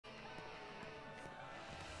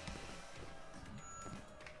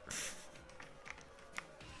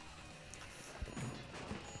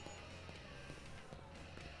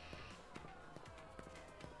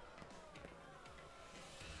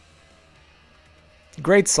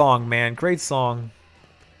Great song, man. Great song.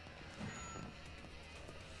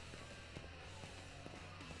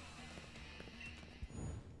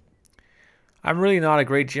 I'm really not a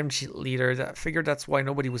great gym leader. I figured that's why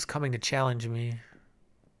nobody was coming to challenge me.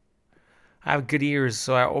 I have good ears,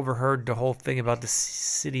 so I overheard the whole thing about the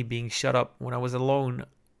city being shut up. When I was alone, it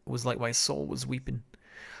was like my soul was weeping.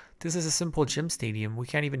 This is a simple gym stadium. We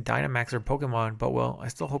can't even Dynamax our Pokemon, but well, I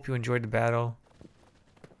still hope you enjoyed the battle.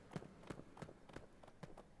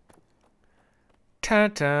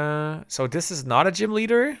 Ta-ta. So this is not a gym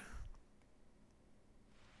leader?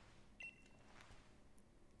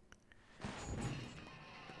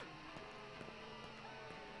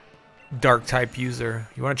 Dark type user.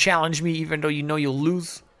 You want to challenge me even though you know you'll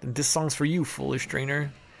lose? Then this song's for you, foolish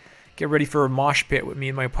trainer. Get ready for a mosh pit with me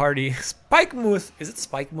and my party. Spike Mouth! Is it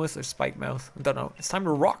Spike Mouth or Spike Mouth? I don't know. It's time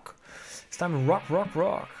to rock. It's time to rock, rock,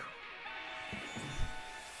 rock.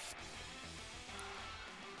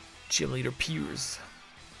 Gym leader Piers.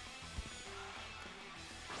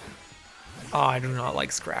 Oh, I do not like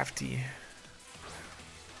Scrafty.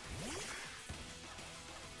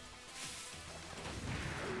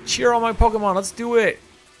 Cheer on my Pokemon, let's do it!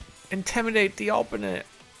 Intimidate the opponent.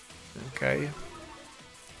 Okay.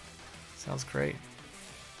 Sounds great.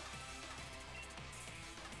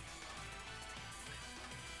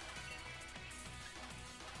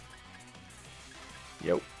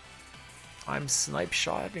 Yo. I'm snipe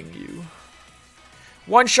shotting you.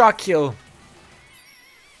 One shot kill!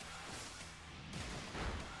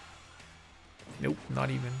 Nope, not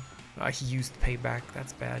even. He used payback,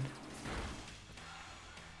 that's bad.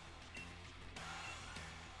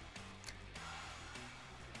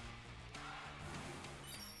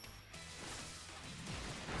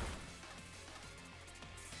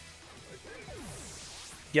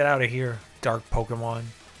 Get out of here, dark Pokemon.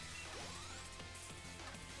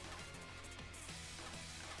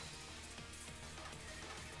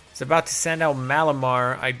 It's about to send out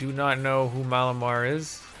Malamar. I do not know who Malamar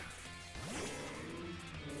is.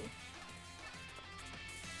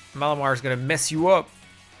 Malamar is going to mess you up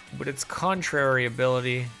with its contrary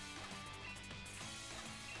ability.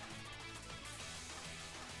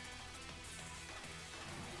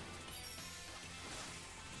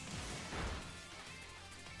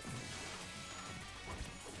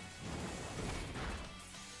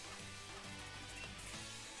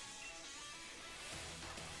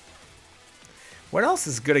 What else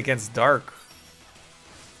is good against Dark?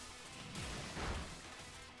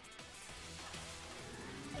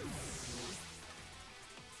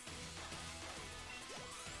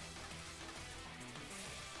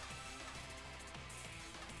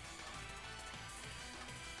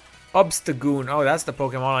 Obstagoon. Oh, that's the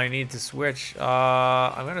Pokemon I need to switch.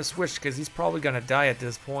 I'm gonna switch because he's probably gonna die at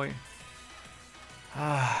this point.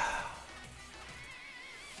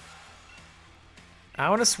 I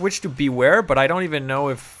want to switch to Beware, but I don't even know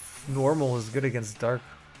if normal is good against Dark.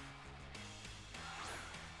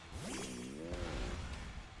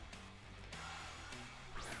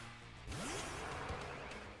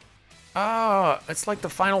 Ah, it's like the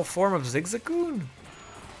final form of Zigzagoon.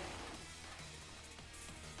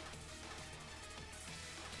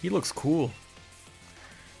 He looks cool.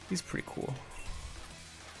 He's pretty cool.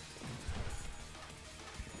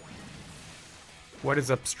 What is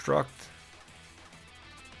Obstruct?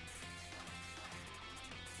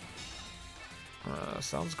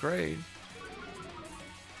 Sounds great.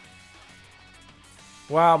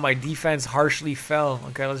 Wow, my defense harshly fell.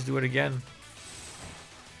 Okay, let's do it again.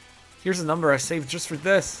 Here's a number I saved just for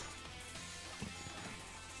this.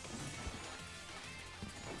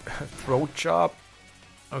 Throat chop.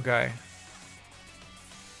 Okay.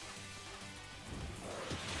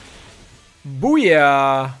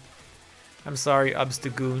 Booyah! I'm sorry,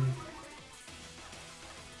 Obstagoon.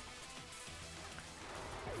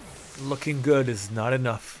 Looking good is not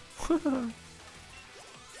enough.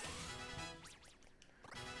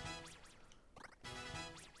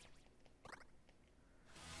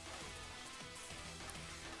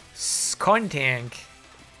 Skuntank.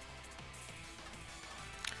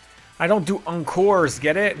 I don't do encores,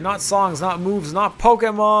 get it? Not songs, not moves, not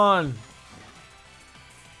Pokemon!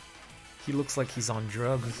 He looks like he's on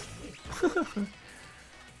drugs.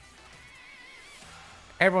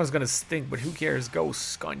 Everyone's gonna stink, but who cares? Go,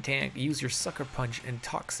 Skuntank. Use your Sucker Punch and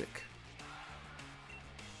Toxic.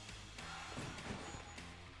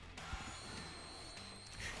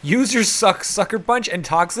 Use your Sucker Punch and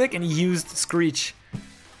Toxic, and he used Screech.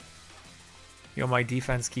 Yo, my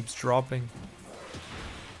defense keeps dropping.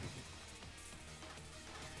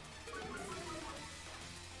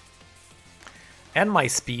 And my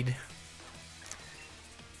speed.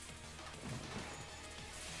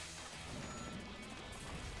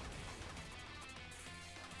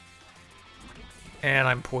 And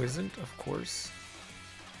I'm poisoned, of course.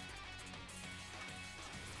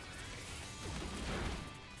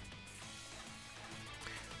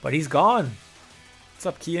 But he's gone. What's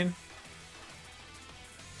up, Kian?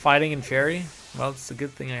 Fighting and fairy? Well, it's a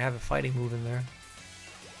good thing I have a fighting move in there.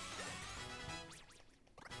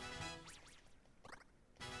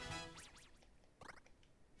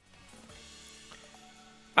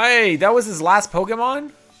 Hey, that was his last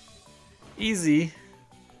Pokemon? Easy.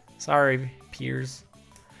 Sorry, Piers.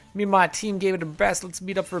 Me and my team gave it the best. Let's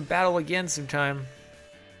meet up for a battle again sometime.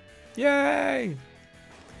 Yay!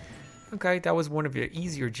 Okay, that was one of your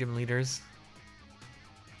easier gym leaders.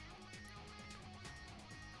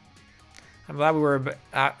 I'm glad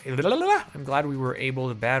we were able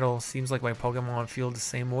to battle. Seems like my Pokemon feel the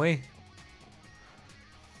same way.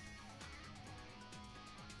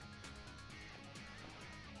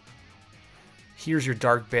 Here's your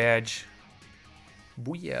dark badge.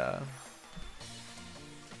 Booyah.